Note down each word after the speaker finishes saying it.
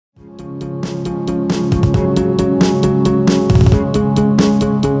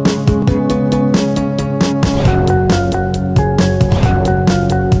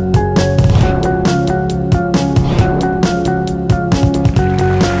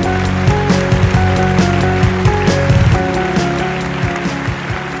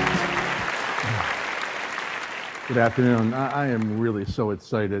afternoon. I am really so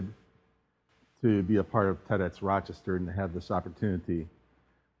excited to be a part of TEDxRochester and to have this opportunity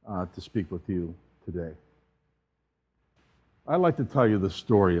to speak with you today. I'd like to tell you the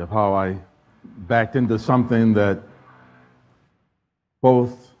story of how I backed into something that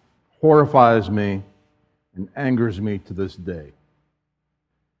both horrifies me and angers me to this day.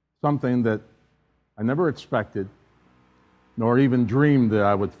 Something that I never expected, nor even dreamed that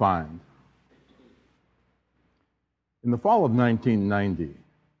I would find. In the fall of 1990,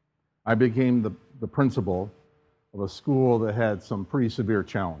 I became the principal of a school that had some pretty severe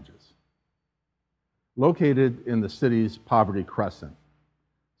challenges. Located in the city's poverty crescent,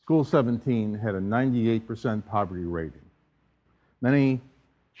 School 17 had a 98% poverty rating. Many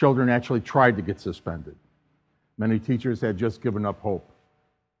children actually tried to get suspended. Many teachers had just given up hope.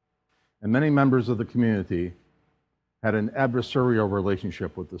 And many members of the community had an adversarial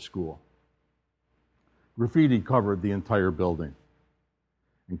relationship with the school. Graffiti covered the entire building,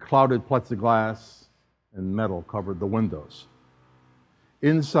 and clouded plexiglass and metal covered the windows.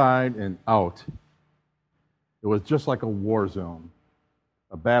 Inside and out, it was just like a war zone,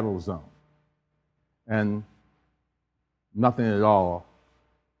 a battle zone, and nothing at all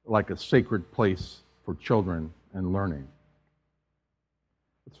like a sacred place for children and learning.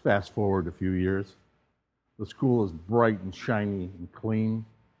 Let's fast forward a few years. The school is bright and shiny and clean.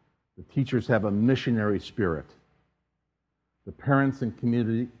 The teachers have a missionary spirit. The parents and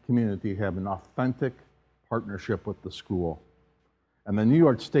community have an authentic partnership with the school. And the New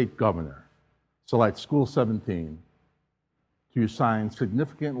York State governor selects School 17 to sign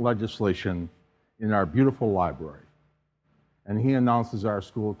significant legislation in our beautiful library. And he announces our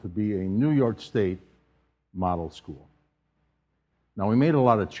school to be a New York State model school. Now, we made a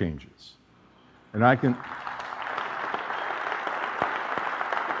lot of changes. And I can...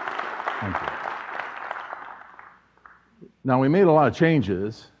 Thank you. Now, we made a lot of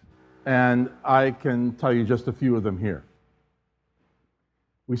changes, and I can tell you just a few of them here.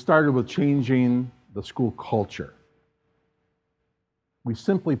 We started with changing the school culture. We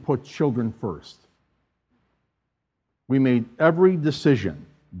simply put children first. We made every decision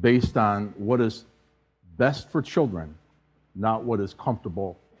based on what is best for children, not what is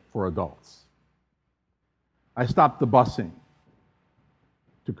comfortable for adults. I stopped the busing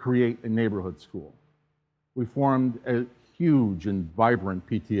to create a neighborhood school. We formed a huge and vibrant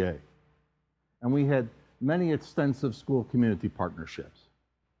PTA, and we had many extensive school community partnerships.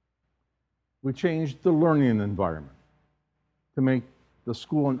 We changed the learning environment to make the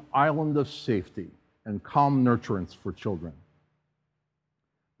school an island of safety and calm nurturance for children.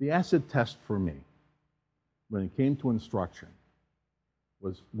 The acid test for me, when it came to instruction,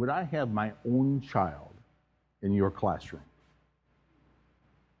 was, would I have my own child in your classroom?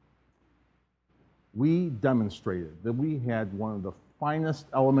 We demonstrated that we had one of the finest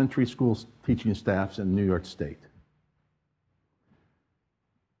elementary school teaching staffs in New York State.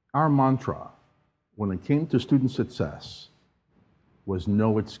 Our mantra, when it came to student success, was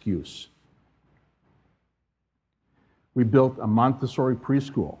no excuse. We built a Montessori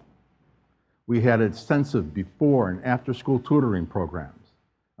preschool. We had extensive before and after school tutoring programs,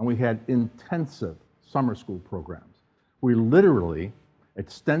 and we had intensive summer school programs. We literally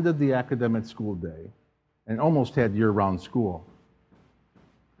extended the academic school day and almost had year-round school.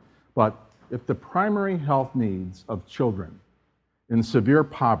 But if the primary health needs of children in severe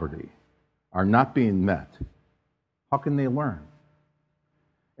poverty are not being met, how can they learn?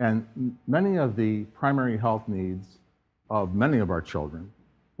 And many of the primary health needs of many of our children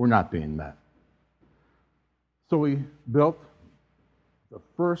were not being met. So we built the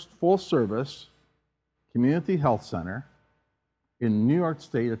first full-service community health center in New York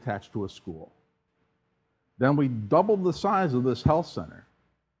State attached to a school. Then we doubled the size of this health center,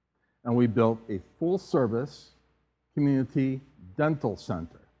 and we built a full-service community dental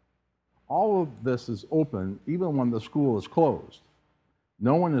center. All of this is open even when the school is closed.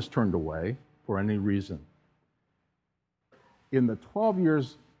 No one is turned away for any reason. In the 12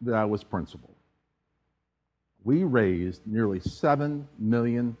 years that I was principal, we raised nearly $7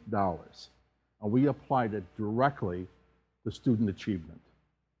 million, and we applied it directly to student achievement.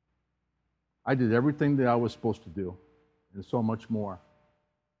 I did everything that I was supposed to do, and so much more.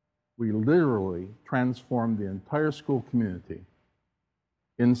 We literally transformed the entire school community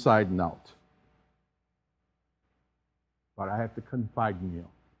inside and out. But I have to confide in you,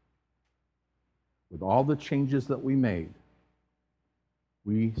 with all the changes that we made,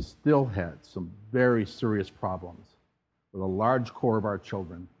 we still had some very serious problems with a large core of our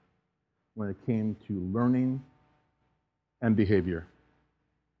children when it came to learning and behavior.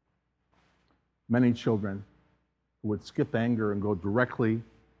 Many children who would skip anger and go directly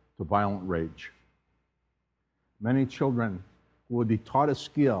to violent rage. Many children who would be taught a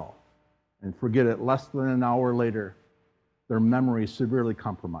skill and forget it less than an hour later, their memory severely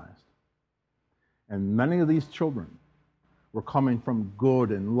compromised. And many of these children were coming from good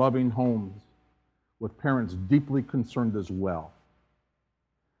and loving homes with parents deeply concerned as well.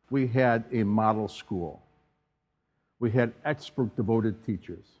 We had a model school. We had expert devoted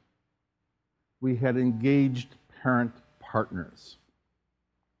teachers. We had engaged parent partners.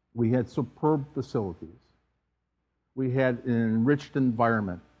 We had superb facilities. We had an enriched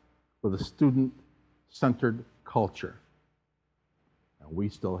environment with a student-centered culture. And we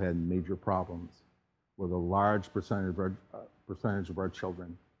still had major problems with a large percentage of our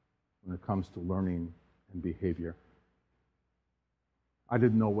children when it comes to learning and behavior. I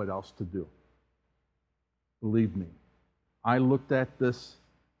didn't know what else to do. Believe me, I looked at this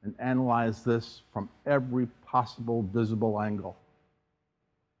and analyzed this from every possible visible angle.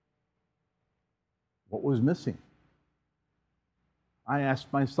 What was missing? I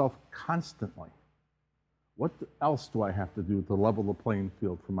asked myself constantly, what else do I have to do to level the playing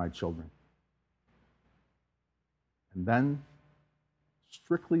field for my children? And then,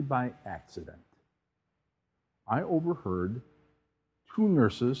 strictly by accident, I overheard two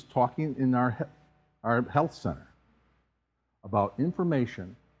nurses talking in our health center about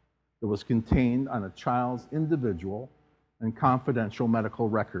information that was contained on a child's individual and confidential medical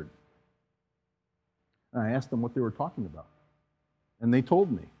record. And I asked them what they were talking about. And they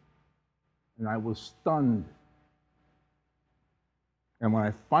told me. And I was stunned. And when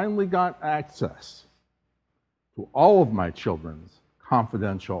I finally got access to all of my children's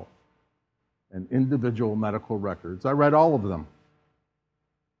confidential and individual medical records, I read all of them.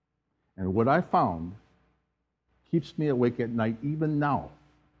 And what I found keeps me awake at night even now,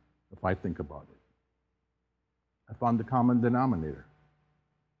 if I think about it. I found the common denominator.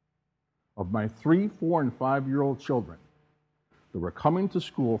 Of my 3, 4, and 5-year-old children that were coming to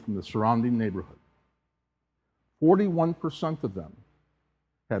school from the surrounding neighborhood, 41% of them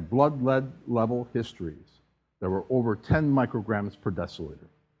had blood lead level histories that were over 10 micrograms per deciliter.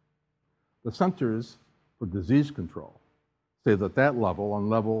 The Centers for Disease Control say that that level, and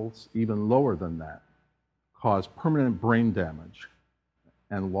levels even lower than that, cause permanent brain damage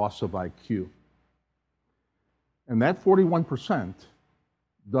and loss of IQ. And that 41%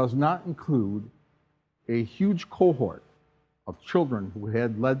 does not include a huge cohort of children who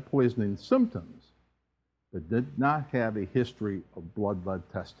had lead poisoning symptoms that did not have a history of blood lead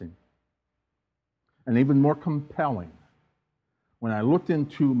testing. And even more compelling, when I looked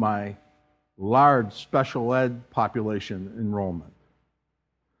into my large special ed population enrollment,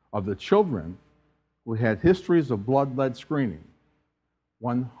 of the children who had histories of blood lead screening,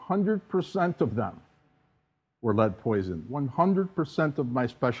 100% of them were lead poisoned. 100% of my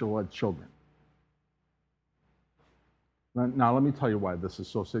special ed children. Now let me tell you why this is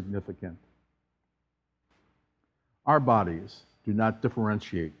so significant. Our bodies do not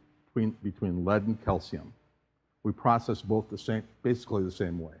differentiate between lead and calcium. We process both basically the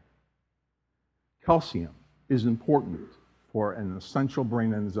same way. Calcium is important for an essential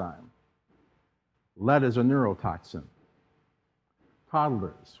brain enzyme. Lead is a neurotoxin.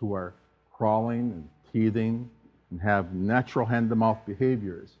 Toddlers who are crawling and teething and have natural hand-to-mouth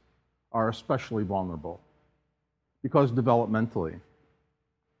behaviors are especially vulnerable because developmentally,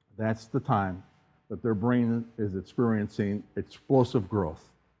 that's the time that their brain is experiencing explosive growth,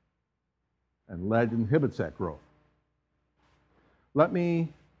 and lead inhibits that growth. Let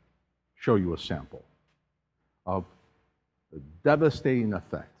me show you a sample of the devastating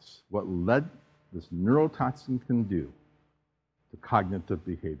effects, what lead, this neurotoxin, can do to cognitive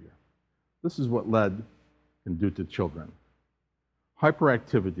behavior. This is what lead can do to children.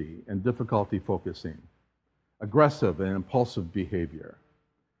 Hyperactivity and difficulty focusing, aggressive and impulsive behavior,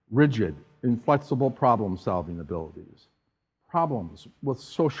 rigid, inflexible problem-solving abilities, problems with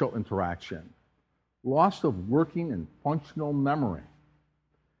social interaction, loss of working and functional memory,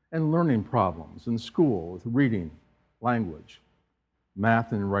 and learning problems in school with reading, language,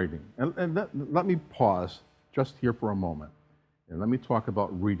 math, and writing. And let me pause just here for a moment, and let me talk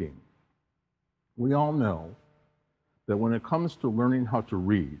about reading. We all know that when it comes to learning how to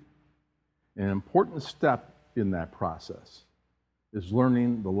read, an important step in that process is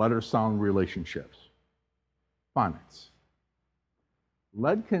learning the letter-sound relationships, phonics.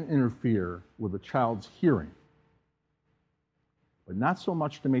 Lead can interfere with a child's hearing, but not so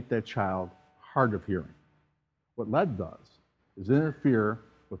much to make that child hard of hearing. What lead does is interfere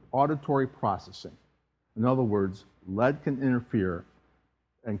with auditory processing. In other words, lead can interfere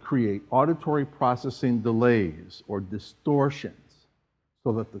and create auditory processing delays or distortions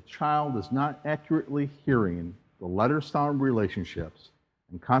so that the child is not accurately hearing the letter-sound relationships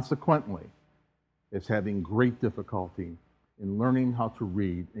and consequently is having great difficulty in learning how to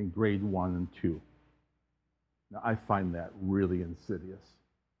read in grade 1 and 2. Now, I find that really insidious.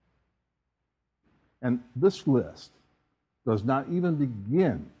 And this list does not even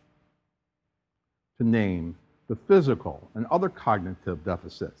begin to name the physical and other cognitive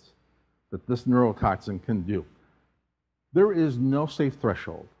deficits that this neurotoxin can do. There is no safe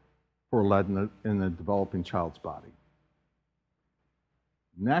threshold for lead in a developing child's body.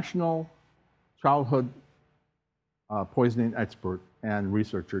 National childhood poisoning expert and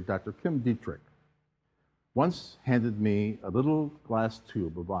researcher Dr. Kim Dietrich once handed me a little glass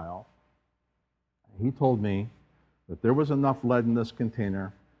tube, a vial. He told me that there was enough lead in this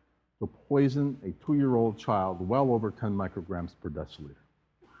container to poison a 2-year-old child well over 10 micrograms per deciliter.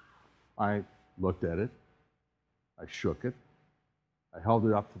 I looked at it, I shook it, I held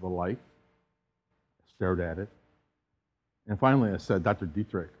it up to the light, I stared at it, and finally I said, Dr.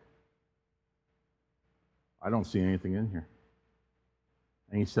 Dietrich, I don't see anything in here.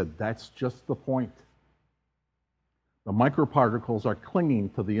 And he said, that's just the point. The microparticles are clinging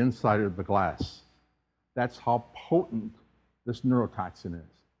to the inside of the glass. That's how potent this neurotoxin is.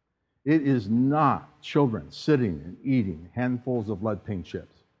 It is not children sitting and eating handfuls of lead paint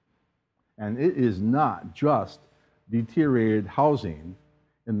chips. And it is not just deteriorated housing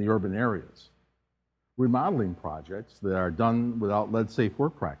in the urban areas. Remodeling projects that are done without lead-safe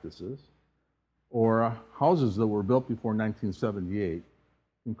work practices or houses that were built before 1978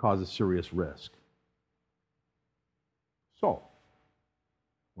 can cause a serious risk. So,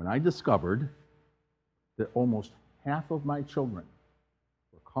 when I discovered that almost half of my children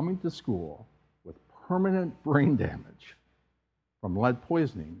were coming to school with permanent brain damage from lead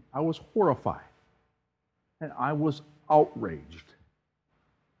poisoning, I was horrified and I was outraged.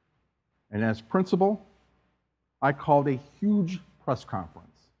 And as principal, I called a huge press conference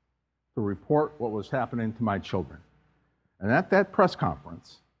to report what was happening to my children. And at that press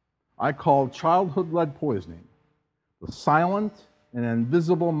conference, I called childhood lead poisoning the silent and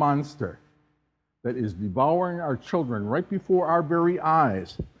invisible monster that is devouring our children right before our very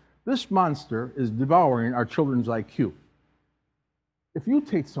eyes. This monster is devouring our children's IQ. If you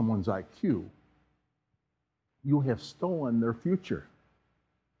take someone's IQ, you have stolen their future.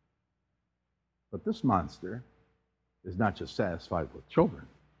 But this monster is not just satisfied with children.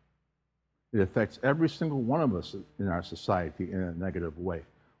 It affects every single one of us in our society in a negative way.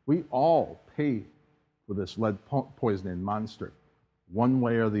 We all pay for this lead poisoning monster, one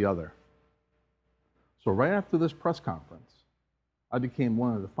way or the other. So right after this press conference, I became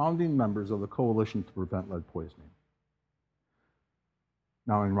one of the founding members of the Coalition to Prevent Lead Poisoning.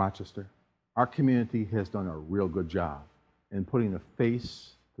 Now in Rochester, our community has done a real good job in putting a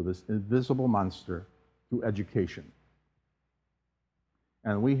face to this invisible monster through education.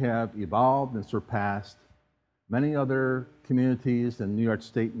 And we have evolved and surpassed many other communities in New York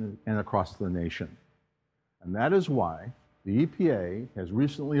State and across the nation. And that is why the EPA has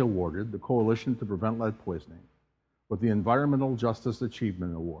recently awarded the Coalition to Prevent Lead Poisoning with the Environmental Justice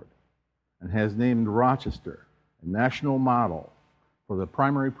Achievement Award and has named Rochester a national model for the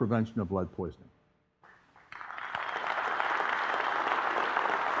primary prevention of lead poisoning.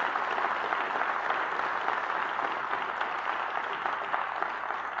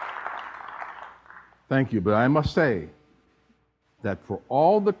 Thank you, but I must say that for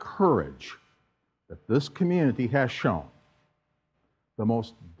all the courage that this community has shown, the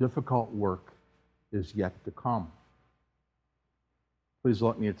most difficult work is yet to come. Please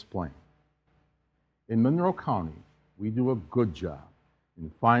let me explain. In Monroe County, we do a good job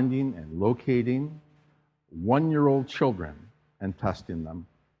in finding and locating 1-year-old children and testing them,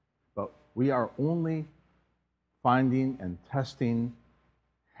 but we are only finding and testing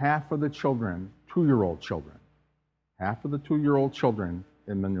half of the children, 2-year-old children, half of the 2-year-old children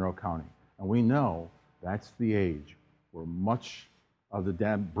in Monroe County. And we know that's the age where much of the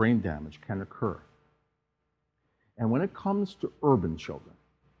brain damage can occur. And when it comes to urban children,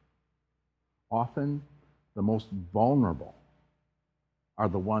 often the most vulnerable are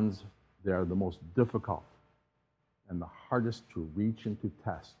the ones that are the most difficult and the hardest to reach and to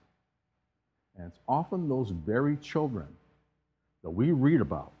test. And it's often those very children that we read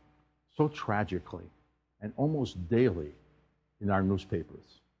about so tragically and almost daily in our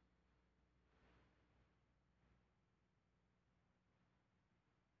newspapers.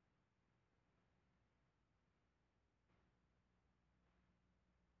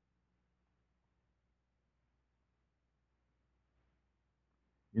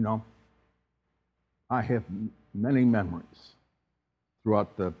 You know, I have many memories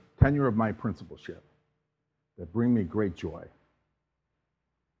throughout the tenure of my principalship that bring me great joy.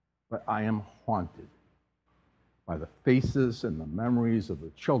 But I am haunted by the faces and the memories of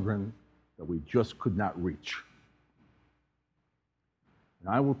the children that we just could not reach. And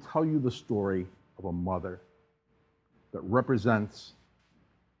I will tell you the story of a mother that represents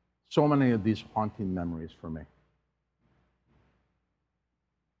so many of these haunting memories for me.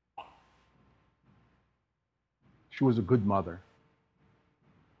 She was a good mother,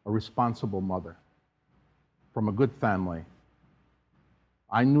 a responsible mother, from a good family.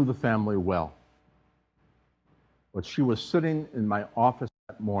 I knew the family well. But she was sitting in my office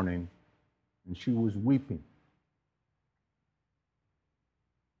that morning, and she was weeping.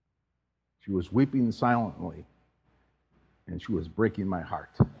 She was weeping silently, and she was breaking my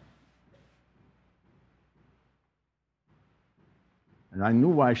heart. And I knew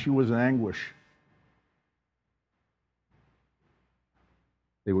why she was in anguish.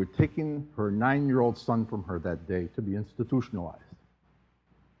 They were taking her 9-year-old son from her that day to be institutionalized.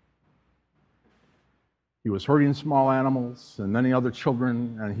 He was hurting small animals and many other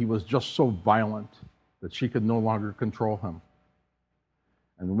children, and he was just so violent that she could no longer control him.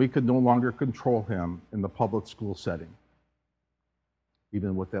 And we could no longer control him in the public school setting,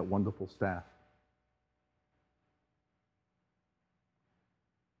 even with that wonderful staff.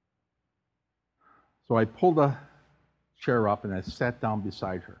 So I pulled a chair up and I sat down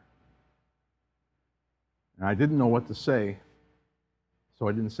beside her. And I didn't know what to say, so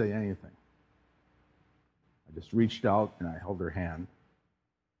I didn't say anything. I just reached out and I held her hand.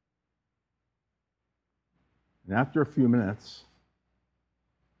 And after a few minutes,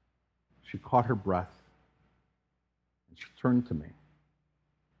 she caught her breath and she turned to me.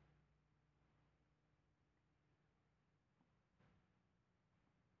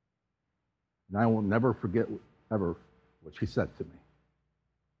 And I will never forget ever what she said to me.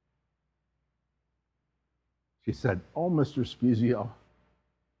 She said, "Oh, Mr. Spezio,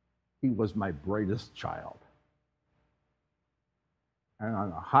 he was my brightest child. And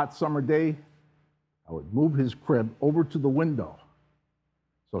on a hot summer day, I would move his crib over to the window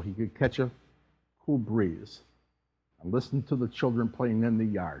so he could catch a cool breeze and listen to the children playing in the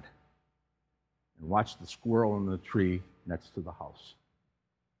yard and watch the squirrel in the tree next to the house."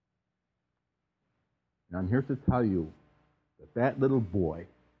 And I'm here to tell you that that little boy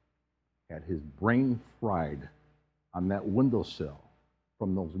had his brain fried on that windowsill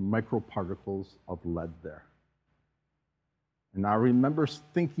from those microparticles of lead there. And I remember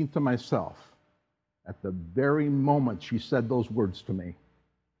thinking to myself, at the very moment she said those words to me,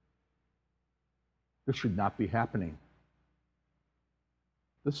 this should not be happening.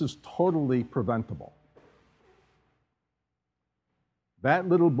 This is totally preventable. That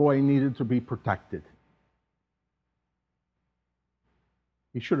little boy needed to be protected.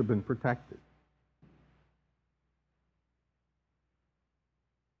 He should have been protected.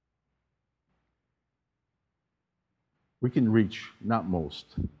 We can reach not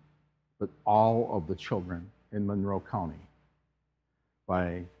most, but all of the children in Monroe County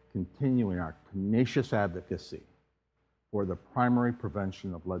by continuing our tenacious advocacy for the primary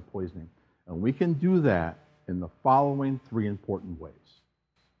prevention of lead poisoning. And we can do that in the following 3 important ways.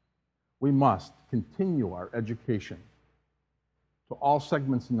 We must continue our education to all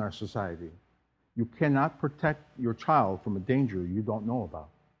segments in our society. You cannot protect your child from a danger you don't know about.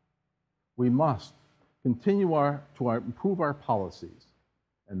 We must continue to improve our policies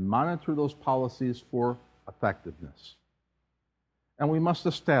and monitor those policies for effectiveness. And we must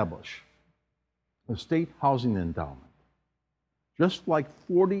establish a state housing endowment, just like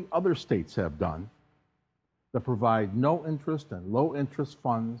 40 other states have done, that provide no interest and low interest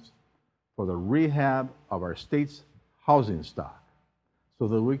funds for the rehab of our state's housing stock, so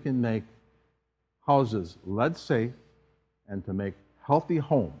that we can make houses lead safe and to make healthy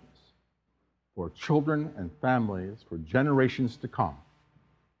homes for children and families for generations to come.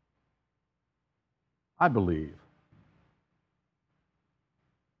 I believe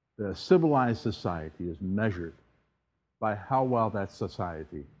that a civilized society is measured by how well that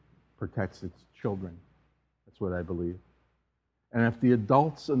society protects its children. That's what I believe. And if the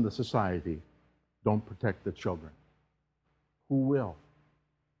adults in the society don't protect the children, who will?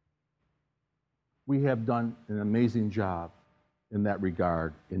 We have done an amazing job in that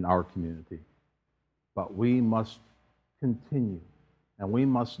regard in our community. But we must continue, and we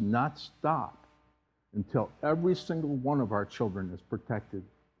must not stop until every single one of our children is protected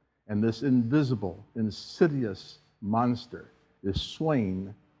and this invisible, insidious monster is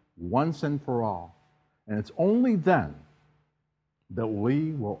slain once and for all. And it's only then that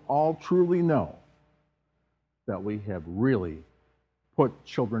we will all truly know that we have really put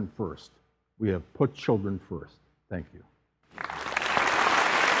children first. We have put children first. Thank you.